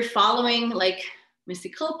time, if you're following like Missy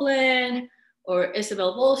Copeland or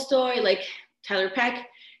Isabel Bolstoy, like Tyler Peck,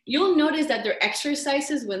 you'll notice that their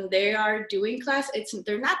exercises when they are doing class,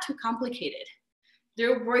 they're not too complicated.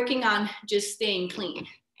 they're working on just staying clean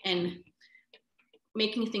and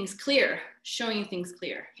making things clear, showing things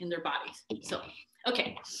clear in their bodies. So,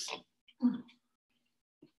 okay.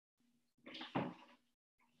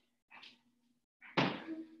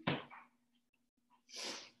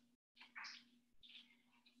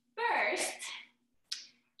 First,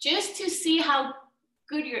 just to see how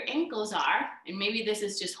good your ankles are, and maybe this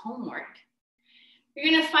is just homework,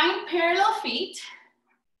 you're gonna find parallel feet,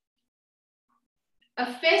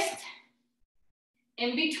 a fist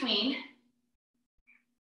in between,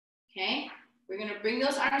 okay? We're gonna bring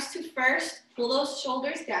those arms to first, pull those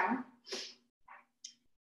shoulders down.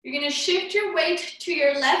 You're gonna shift your weight to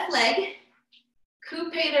your left leg,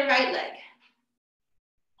 coupe the right leg.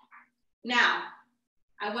 Now,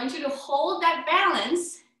 I want you to hold that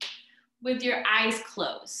balance with your eyes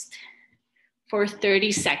closed for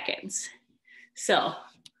 30 seconds. So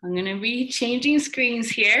I'm gonna be changing screens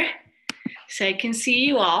here so I can see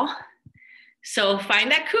you all. So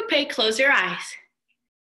find that coupe, close your eyes.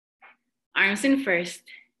 Arms in first.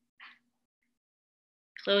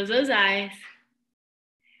 Close those eyes.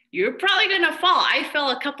 You're probably gonna fall. I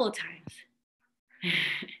fell a couple of times.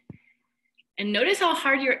 And notice how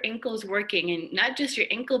hard your ankle is working, and not just your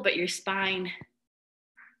ankle, but your spine.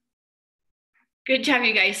 Good job,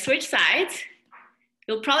 you guys. Switch sides.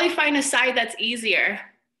 You'll probably find a side that's easier.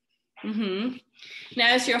 Now,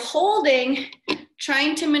 as you're holding,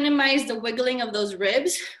 trying to minimize the wiggling of those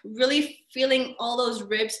ribs, really feeling all those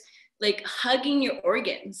ribs like hugging your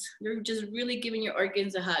organs. You're just really giving your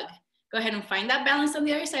organs a hug. Go ahead and find that balance on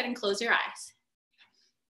the other side and close your eyes.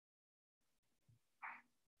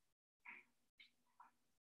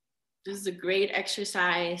 This is a great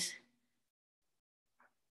exercise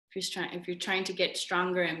if you're trying to get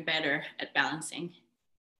stronger and better at balancing.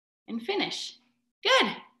 And finish.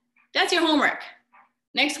 Good. That's your homework.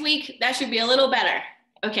 Next week, that should be a little better.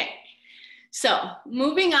 Okay. So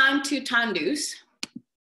moving on to tendus.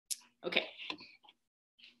 Okay.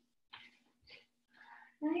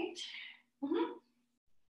 Right.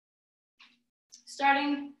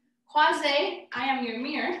 Starting croisé, I am your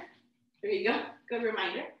mirror. There you go. Good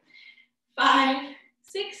reminder. 5,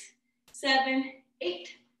 6, 7,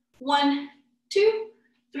 8. 1, 2,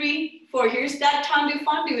 3, 4. Here's that tendu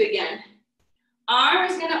fondu again. Arm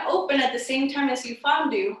is gonna open at the same time as you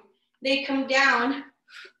fondu. They come down,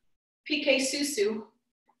 piqué susu,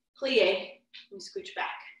 plie. Let me scooch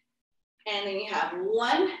back. And then you have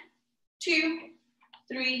 1, 2,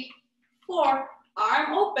 3, 4.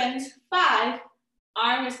 Arm opens, 5.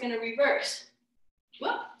 Arm is gonna reverse.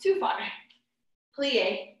 Whoop, too far.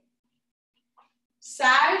 Plie.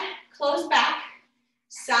 Side, close back.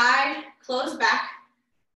 Side, close back.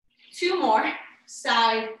 2 more.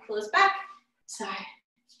 Side, close back. Side,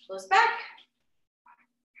 close back.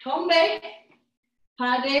 Tombe,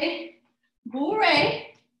 pas de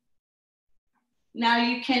bourrée. Now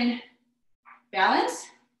you can balance.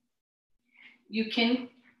 You can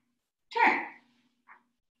turn.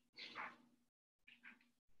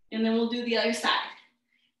 And then we'll do the other side.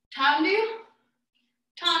 Tendu,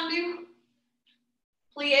 tendu,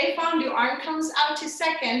 plie fondu. Arm comes out to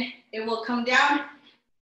second. It will come down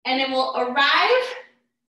and it will arrive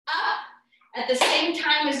up at the same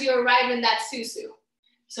time as you arrive in that susu.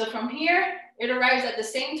 So from here, it arrives at the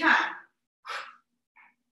same time.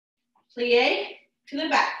 Plie to the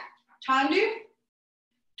back. Tendu,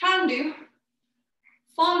 tendu,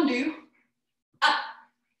 fondu, up,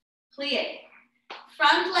 plie.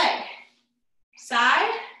 Front leg,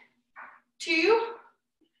 side, 2,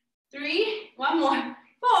 3, 1 more,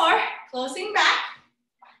 4, closing back.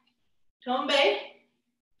 Tombe,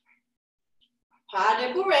 pas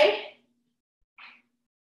de bourrée.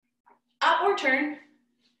 Up or turn.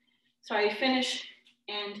 Sorry, finish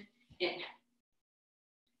and in.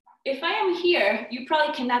 If I am here, you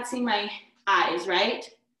probably cannot see my eyes, right?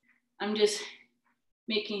 I'm just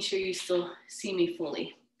making sure you still see me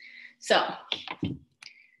fully. So, I'm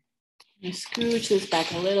gonna scooch this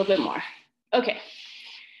back a little bit more. Okay,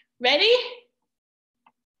 ready?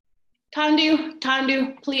 Tendu,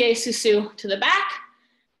 tendu, plie susu to the back.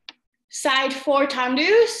 Side 4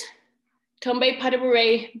 tendus. Tombe, pas de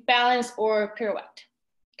bourrée, balance or pirouette.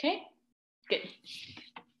 Okay, good.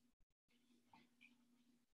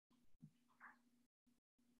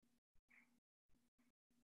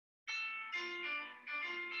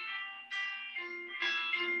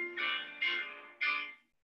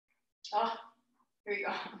 Oh, here we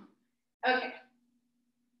go. Okay.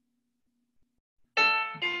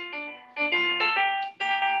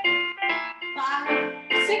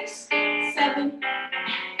 Five, 6, 7.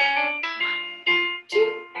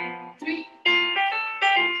 2, 3.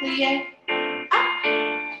 Plie. Up.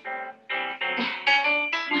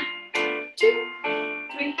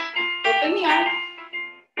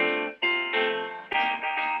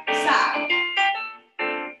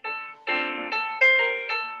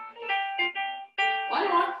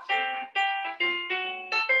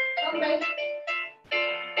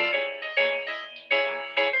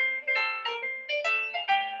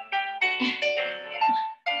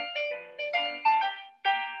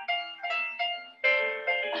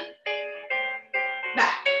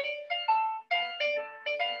 Back.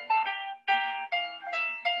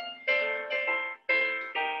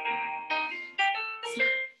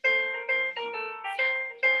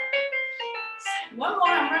 One more,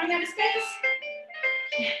 I'm running out of space.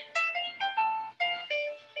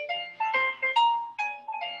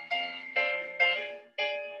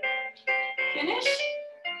 Finish.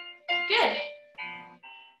 Good.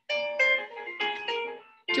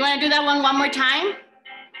 Do you want to do that one more time?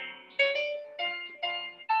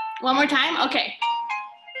 One more time? Okay.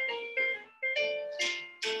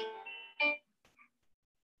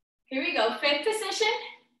 Here we go, fifth position.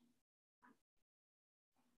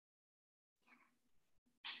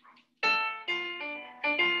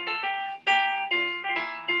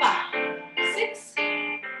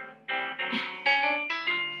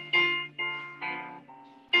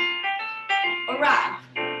 Arrive.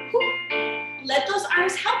 Let those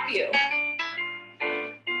arms help you.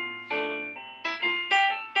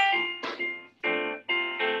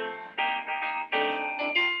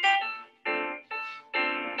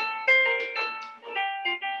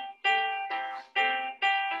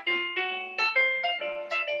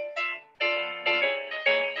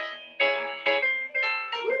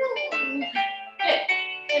 Good.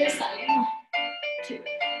 Other side. 1, 2.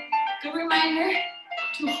 Good reminder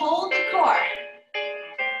to hold the core.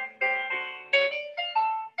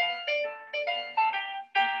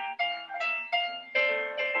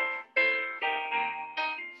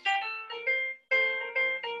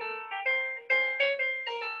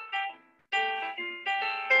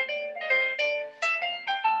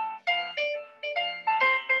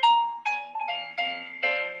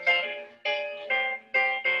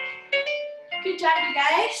 Good job, you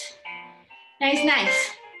guys. Nice,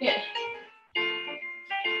 nice. Good.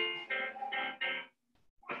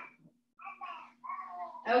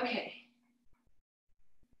 Okay.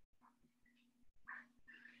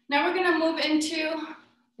 Now we're gonna move into,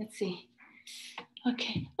 let's see.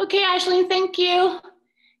 Okay, Ashley, thank you.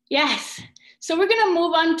 Yes, so we're gonna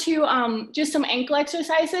move on to just some ankle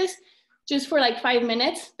exercises, just for like 5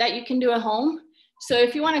 minutes that you can do at home. So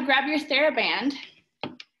if you wanna grab your TheraBand,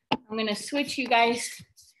 I'm gonna switch you guys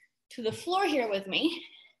to the floor here with me.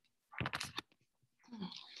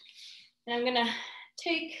 And I'm gonna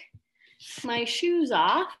take my shoes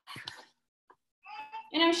off.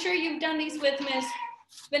 And I'm sure you've done these with Miss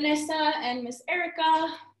Vanessa and Miss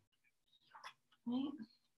Erica. Right.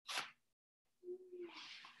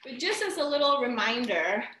 But just as a little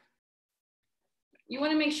reminder, you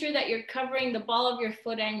want to make sure that you're covering the ball of your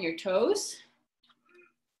foot and your toes.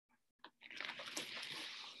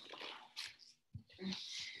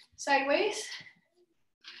 Sideways.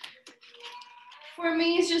 For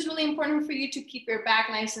me, it's just really important for you to keep your back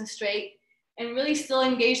nice and straight and really still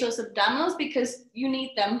engage those abdominals because you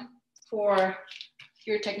need them for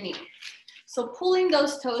your technique. So pulling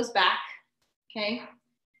those toes back, okay?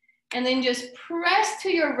 And then just press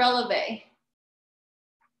to your releve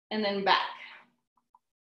and then back.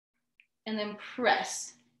 And then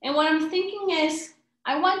press. And what I'm thinking is,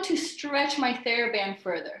 I want to stretch my TheraBand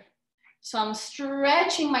further. So I'm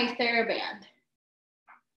stretching my TheraBand.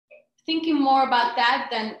 Thinking more about that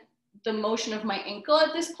than the motion of my ankle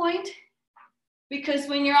at this point. Because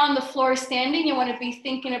when you're on the floor standing, you want to be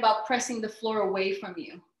thinking about pressing the floor away from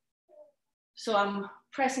you. So I'm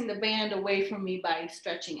pressing the band away from me by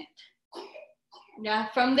stretching it. Yeah,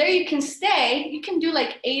 from there you can stay. You can do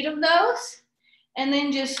like 8 of those. And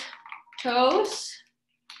then just toes.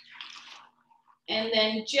 And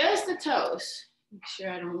then just the toes. Make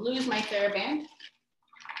sure I don't lose my TheraBand.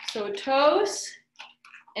 So toes.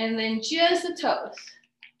 And then just the toes.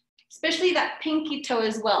 Especially that pinky toe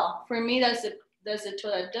as well. For me, that's the toe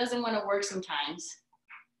that doesn't want to work sometimes.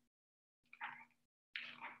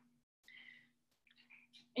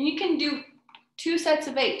 And you can do 2 sets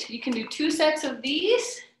of 8. You can do 2 sets of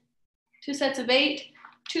these, 2 sets of 8,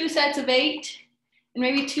 2 sets of 8, and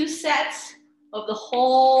maybe 2 sets of the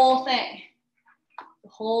whole thing. The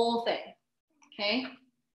whole thing, okay?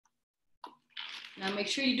 Now make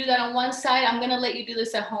sure you do that on one side. I'm gonna let you do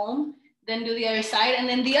this at home, then do the other side. And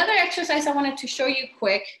then the other exercise I wanted to show you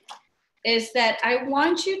quick is that I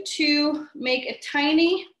want you to make a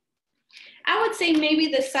tiny, I would say maybe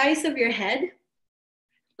the size of your head.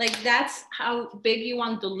 Like that's how big you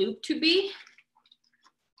want the loop to be.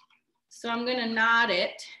 So I'm gonna knot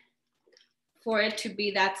it for it to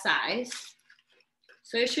be that size.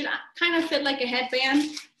 So it should kind of fit like a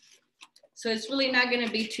headband. So it's really not gonna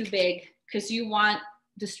be too big because you want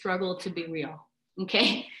the struggle to be real,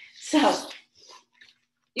 okay? So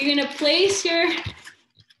you're gonna place your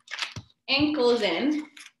ankles in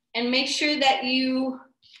and make sure that you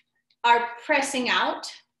are pressing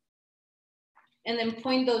out, and then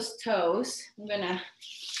point those toes. I'm gonna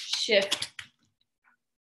shift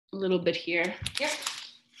a little bit here. Yep.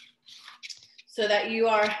 So that you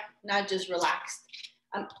are not just relaxed.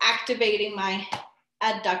 I'm activating my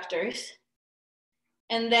adductors.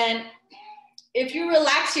 And then if you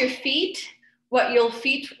relax your feet, what your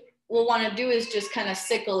feet will want to do is just kind of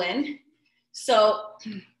sickle in. So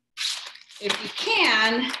if you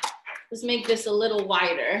can, let's make this a little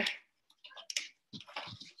wider.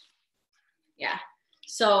 Yeah,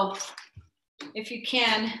 so if you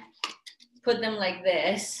can, put them like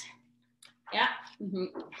this. Yeah.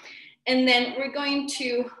 And then we're going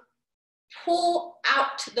to pull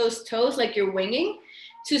out those toes like you're winging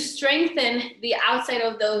to strengthen the outside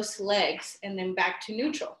of those legs, and then back to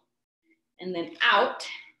neutral. And then out,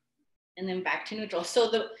 and then back to neutral.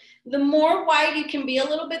 So the more wide you can be a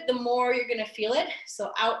little bit, the more you're gonna feel it.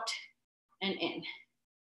 So out and in,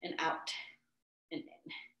 and out and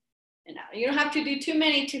in, and out. You don't have to do too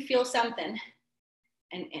many to feel something,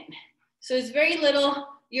 and in. So it's very little.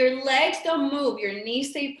 Your legs don't move, your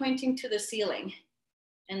knees stay pointing to the ceiling,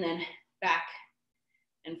 and then back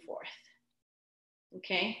and forth.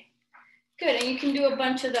 Okay, good, and you can do a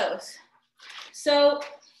bunch of those. So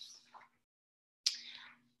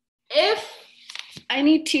if I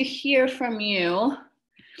need to hear from you,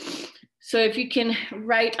 so if you can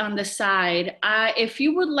write on the side, if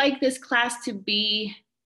you would like this class to be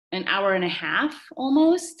an hour and a half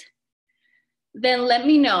almost, then let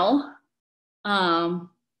me know.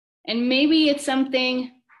 And maybe it's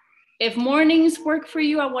something, if mornings work for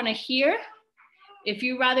you, I want to hear. If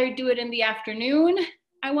you rather do it in the afternoon,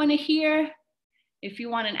 I want to hear. If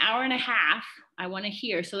you want an hour and a half, I want to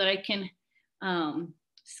hear, so that I can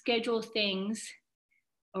schedule things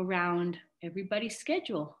around everybody's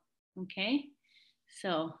schedule. Okay,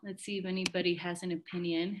 so let's see if anybody has an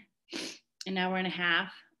opinion. An hour and a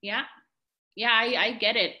half. Yeah, I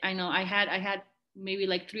get it. I know I had maybe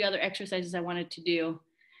like 3 other exercises I wanted to do.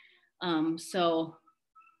 So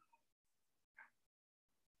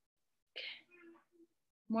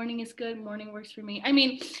morning is good, morning works for me. I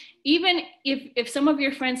mean, even if some of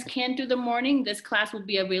your friends can't do the morning, this class will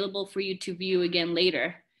be available for you to view again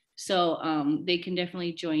later. So they can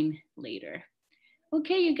definitely join later.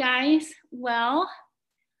 Okay, you guys, well,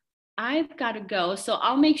 I've got to go. So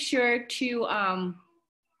I'll make sure to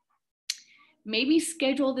maybe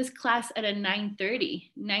schedule this class at a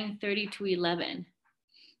 9:30 to 11.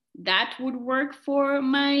 That would work for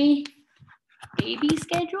my baby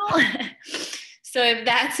schedule. So if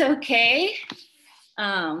that's okay.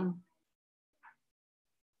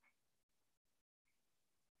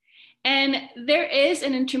 And there is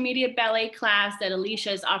an intermediate ballet class that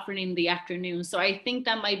Alicia is offering in the afternoon. So I think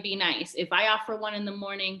that might be nice. If I offer one in the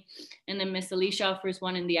morning and then Miss Alicia offers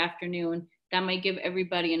one in the afternoon, that might give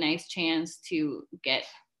everybody a nice chance to get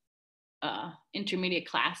intermediate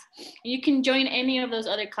class. And you can join any of those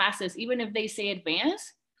other classes, even if they say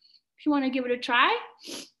advanced. If you want to give it a try,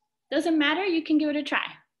 doesn't matter, you can give it a try,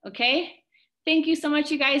 okay? Thank you so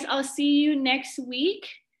much, you guys. I'll see you next week,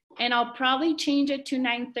 and I'll probably change it to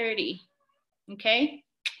 9:30, okay?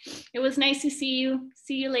 It was nice to see you.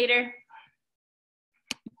 See you later.